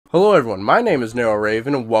Hello everyone, my name is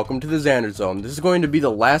Raven and welcome to the Xander Zone. This is going to be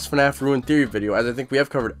the last FNAF Ruin theory video, as I think we have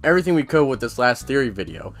covered everything we could with this last theory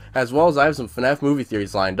video, as well as I have some FNAF movie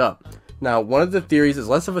theories lined up. Now, one of the theories is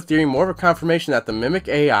less of a theory, more of a confirmation that the Mimic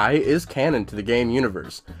AI is canon to the game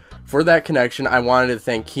universe. For that connection, I wanted to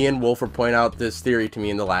thank Key and Wolf for pointing out this theory to me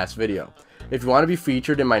in the last video. If you want to be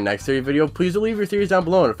featured in my next theory video, please do leave your theories down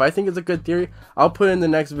below, and if I think it's a good theory, I'll put it in the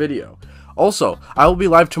next video. Also, I will be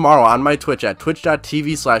live tomorrow on my Twitch at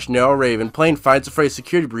twitch.tv/NarrowRaven playing FNAF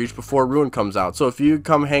Security Breach before Ruin comes out. So if you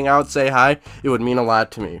come hang out, say hi, it would mean a lot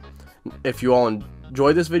to me. If you all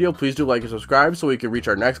enjoyed this video, please do like and subscribe so we can reach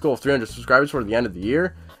our next goal of 300 subscribers for the end of the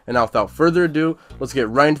year. And now without further ado, let's get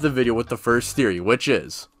right into the video with the first theory, which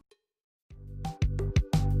is...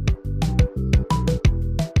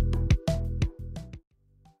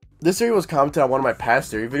 This theory was commented on one of my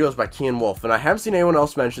past theory videos by Key and Wolf, and I haven't seen anyone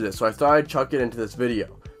else mention this, so I thought I'd chuck it into this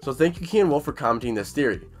video. So thank you Key and Wolf for commenting this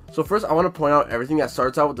theory. So first I want to point out everything that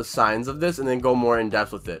starts out with the signs of this and then go more in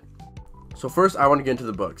depth with it. So first I want to get into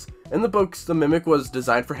the books. In the books, the Mimic was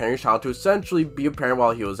designed for Henry's child to essentially be a parent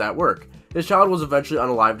while he was at work. His child was eventually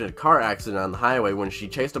unalived in a car accident on the highway when she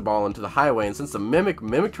chased a ball into the highway, and since the Mimic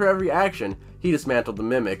mimicked her every action, he dismantled the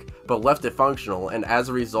Mimic, but left it functional, and as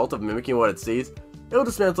a result of mimicking what it sees, it will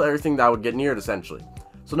dismantle everything that would get near it essentially.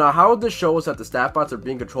 So now how would this show us that the stat bots are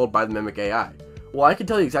being controlled by the Mimic AI? Well, I can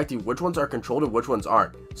tell you exactly which ones are controlled and which ones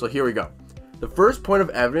aren't. So here we go. The first point of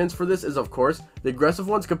evidence for this is, of course, the aggressive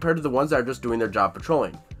ones compared to the ones that are just doing their job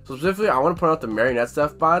patrolling. So specifically, I want to point out the marionette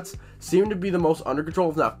staff bots seem to be the most under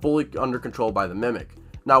control, if not fully under control by the Mimic.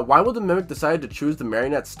 Now, why would the Mimic decide to choose the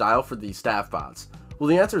marionette style for the staff bots? Well,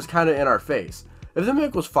 the answer is kind of in our face. If the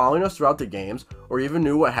Mimic was following us throughout the games, or even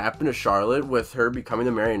knew what happened to Charlotte with her becoming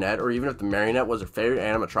the marionette, or even if the marionette was her favorite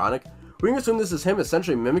animatronic, we can assume this is him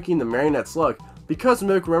essentially mimicking the marionette's look because the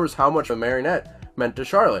Mimic remembers how much a marionette meant to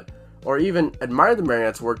Charlotte, or even admired the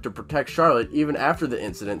marionette's work to protect Charlotte even after the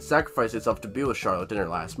incident, sacrificed itself to be with Charlotte in her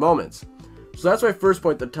last moments. So that's my first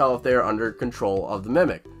point to tell if they are under control of the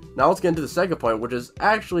Mimic. Now let's get into the second point, which is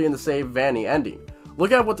actually in the Save Vanny ending.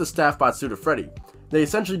 Look at what the staff bots do to Freddy. They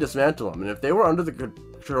essentially dismantle him, and if they were under the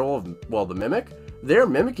control of, well, the Mimic, they're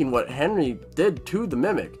mimicking what Henry did to the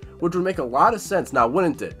Mimic, which would make a lot of sense now,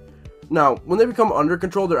 wouldn't it? Now, when they become under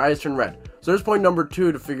control, their eyes turn red. So there's point number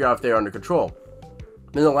 2 to figure out if they are under control.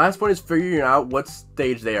 And the last point is figuring out what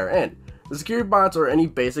stage they are in. The security bots or any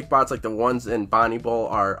basic bots like the ones in Bonnie Bowl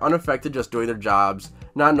are unaffected, just doing their jobs,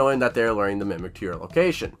 not knowing that they are luring the Mimic to your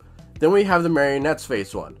location. Then we have the Marionette's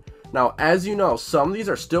face one. Now, as you know, some of these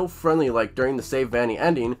are still friendly, like during the Save Vanny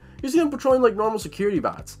ending, you see them patrolling like normal security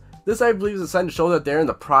bots. This, I believe, is a sign to show that they're in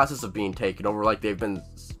the process of being taken over, like they've been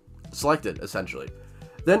selected, essentially.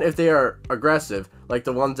 Then, if they are aggressive, like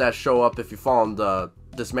the ones that show up if you fall in the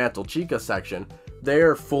Dismantle Chica section, they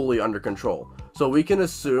are fully under control. So we can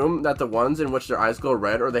assume that the ones in which their eyes glow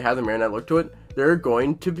red or they have the marionette look to it, they're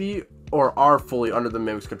going to be or are fully under the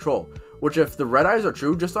Mimic's control. Which, if the red eyes are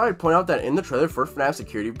true, just thought I'd point out that in the trailer for FNAF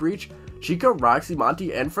Security Breach, Chica, Roxy,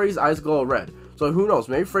 Monty, and Freddy's eyes glow red. So who knows,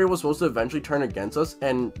 maybe Freddy was supposed to eventually turn against us,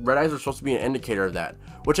 and red eyes are supposed to be an indicator of that.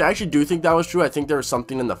 Which I actually do think that was true. I think there was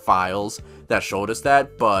something in the files that showed us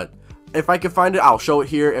that, but if I can find it, I'll show it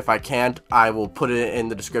here. If I can't, I will put it in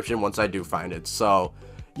the description once I do find it. So,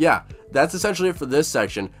 yeah, that's essentially it for this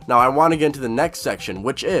section. Now I want to get into the next section,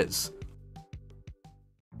 which is...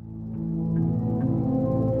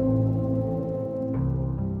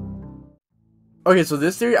 Okay, so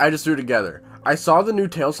this theory I just threw together. I saw the new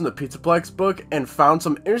Tales from the Pizzaplex book and found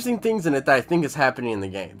some interesting things in it that I think is happening in the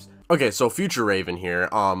games. Okay, so Future Raven here.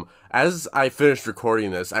 As I finished recording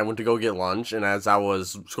this, I went to go get lunch, and as I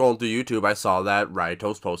was scrolling through YouTube, I saw that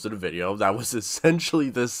Riotos posted a video that was essentially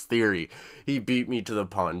this theory. He beat me to the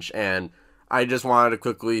punch, and I just wanted to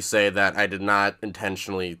quickly say that I did not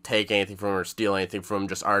intentionally take anything from him or steal anything from him,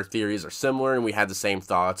 just our theories are similar, and we had the same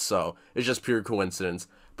thoughts, so it's just pure coincidence.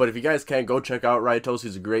 But if you guys can, go check out Riotos.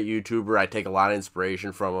 He's a great YouTuber. I take a lot of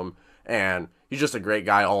inspiration from him, and he's just a great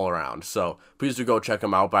guy all around. So please do go check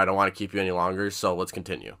him out, but I don't want to keep you any longer, so let's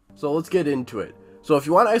continue. So let's get into it. So if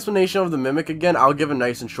you want an explanation of the Mimic again, I'll give a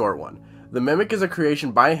nice and short one. The Mimic is a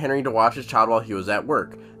creation by Henry to watch his child while he was at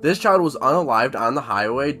work. This child was unalived on the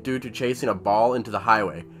highway due to chasing a ball into the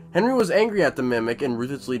highway. Henry was angry at the Mimic and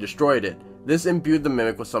ruthlessly destroyed it. This imbued the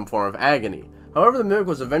Mimic with some form of agony. However, the Mimic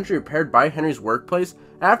was eventually repaired by Henry's workplace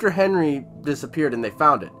after Henry disappeared and they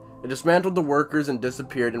found it. It dismantled the workers and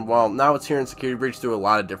disappeared, and well, now it's here in Security Breach through a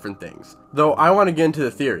lot of different things. Though I want to get into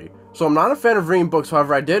the theory. So I'm not a fan of reading books,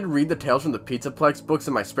 however I did read the Tales from the Pizzaplex books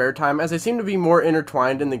in my spare time, as they seem to be more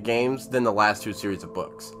intertwined in the games than the last 2 series of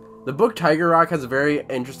books. The book Tiger Rock has a very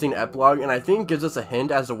interesting epilogue, and I think gives us a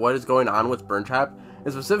hint as to what is going on with Burntrap,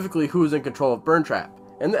 and specifically who is in control of Burntrap.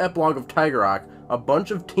 In the epilogue of Tiger Rock, a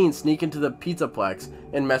bunch of teens sneak into the Pizzaplex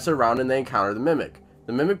and mess around, and they encounter the Mimic.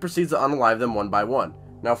 The Mimic proceeds to unalive them one by one.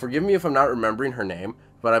 Now forgive me if I'm not remembering her name,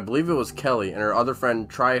 but I believe it was Kelly, and her other friend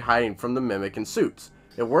try hiding from the Mimic in suits.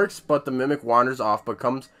 It works, but the Mimic wanders off but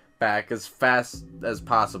comes back as fast as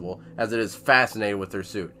possible, as it is fascinated with her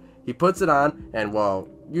suit. He puts it on, and well,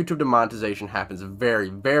 YouTube demonetization happens very,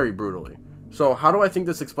 very brutally. So how do I think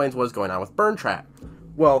this explains what is going on with Burntrap?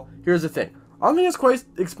 Well, here's the thing. I don't think this quite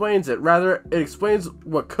explains it. Rather, it explains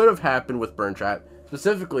what could have happened with Burntrap,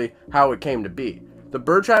 specifically how it came to be. The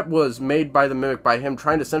Burntrap was made by the Mimic by him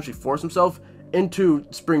trying to essentially force himself into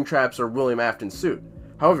Springtrap's or William Afton's suit.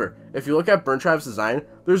 However, if you look at Burntrap's design,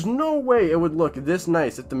 there's no way it would look this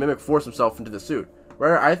nice if the Mimic forced himself into the suit.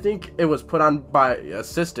 Rather, I think it was put on by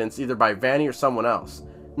assistance, either by Vanny or someone else.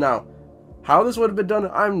 Now, how this would have been done,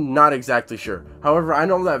 I'm not exactly sure. However, I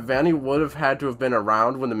know that Vanny would have had to have been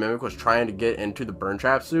around when the Mimic was trying to get into the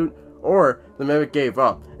Burntrap suit, or the Mimic gave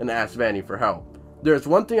up and asked Vanny for help. There's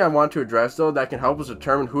one thing I want to address though that can help us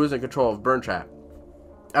determine who is in control of Burntrap.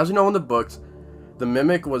 As we know in the books, the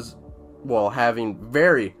Mimic was, well, having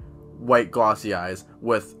very white glossy eyes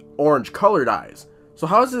with orange colored eyes. So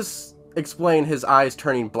how does this explain his eyes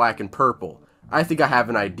turning black and purple? I think I have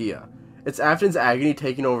an idea. It's Afton's agony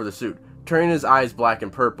taking over the suit, turning his eyes black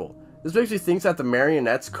and purple. This makes me think that the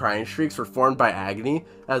marionette's crying streaks were formed by agony,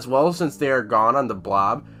 as well since they are gone on the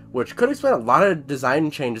blob, which could explain a lot of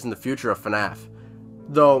design changes in the future of FNAF.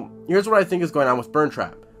 Though, here's what I think is going on with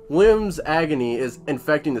Burntrap. William's agony is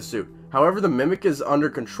infecting the suit. However, the Mimic is under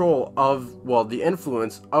control of, well, the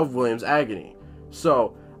influence of William's agony.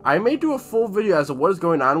 So, I may do a full video as to what is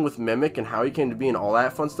going on with Mimic and how he came to be and all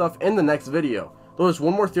that fun stuff in the next video. Though there's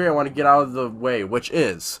one more theory I want to get out of the way, which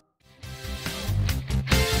is...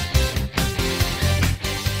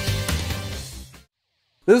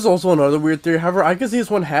 This is also another weird theory. However, I can see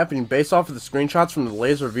this one happening based off of the screenshots from the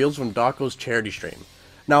latest reveals from Dawko's charity stream.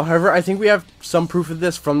 Now, however, I think we have some proof of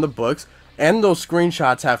this from the books, and those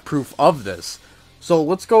screenshots have proof of this. So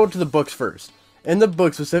let's go to the books first. In the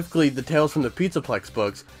book, specifically the Tales from the Pizzaplex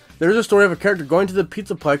books, there's a story of a character going to the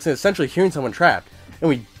Pizzaplex and essentially hearing someone trapped, and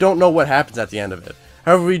we don't know what happens at the end of it.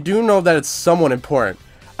 However, we do know that it's someone important.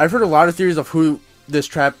 I've heard a lot of theories of who this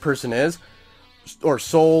trapped person is, or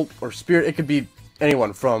soul, or spirit. It could be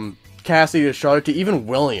anyone from Cassie to Charlotte to even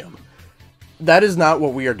William. That is not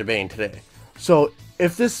what we are debating today. So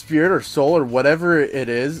if this spirit or soul or whatever it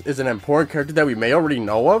is an important character that we may already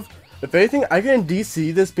know of, if anything, I can indeed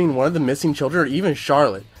see this being one of the missing children or even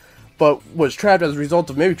Charlotte, but was trapped as a result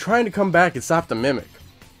of maybe trying to come back and stop the Mimic.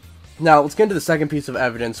 Now let's get into the second piece of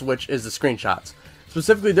evidence, which is the screenshots.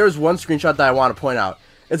 Specifically, there's one screenshot that I want to point out.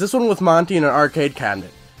 It's this one with Monty in an arcade cabinet.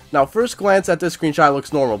 Now, first glance at this screenshot, it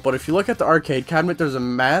looks normal, but if you look at the arcade cabinet, there's a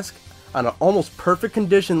mask on an almost perfect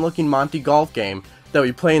condition looking Monty golf game that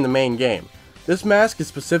we play in the main game. This mask is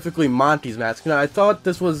specifically Monty's mask, and I thought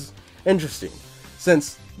this was interesting,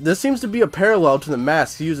 since this seems to be a parallel to the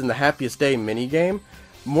masks used in the Happiest Day minigame,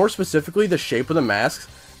 more specifically the shape of the masks.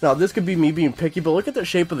 Now, this could be me being picky, but look at the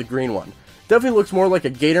shape of the green one. Definitely looks more like a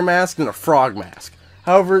gator mask than a frog mask.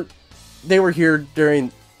 However, they were here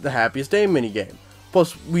during the Happiest Day minigame.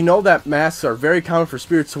 Plus, we know that masks are very common for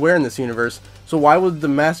spirits to wear in this universe, so why would the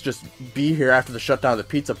mask just be here after the shutdown of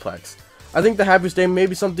the Pizzaplex? I think the Happiest Day may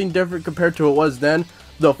be something different compared to what it was then,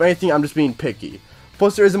 though if anything, I'm just being picky.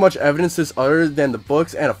 Plus, there isn't much evidence to this other than the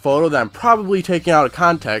books and a photo that I'm probably taking out of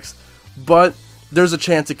context, but there's a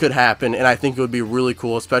chance it could happen, and I think it would be really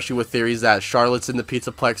cool, especially with theories that Charlotte's in the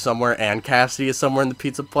Pizzaplex somewhere and Cassidy is somewhere in the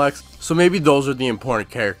Pizzaplex, so maybe those are the important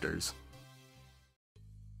characters.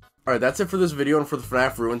 Alright, that's it for this video and for the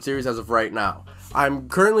FNAF Ruin series as of right now. I'm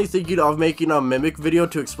currently thinking of making a Mimic video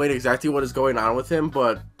to explain exactly what is going on with him,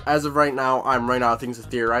 but as of right now, I'm running out of things to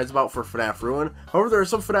theorize about for FNAF Ruin. However, there are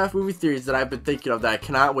some FNAF movie theories that I've been thinking of that I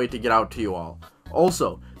cannot wait to get out to you all.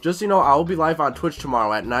 Also, just so you know, I will be live on Twitch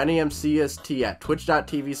tomorrow at 9 AM CST at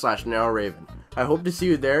twitch.tv/NarrowRaven. I hope to see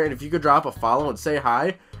you there, and if you could drop a follow and say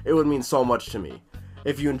hi, it would mean so much to me.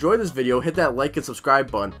 If you enjoyed this video, hit that like and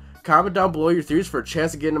subscribe button. Comment down below your theories for a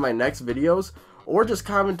chance to get into my next videos, or just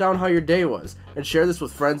comment down how your day was, and share this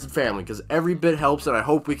with friends and family, because every bit helps, and I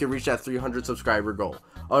hope we can reach that 300 subscriber goal.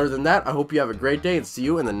 Other than that, I hope you have a great day, and see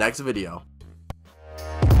you in the next video.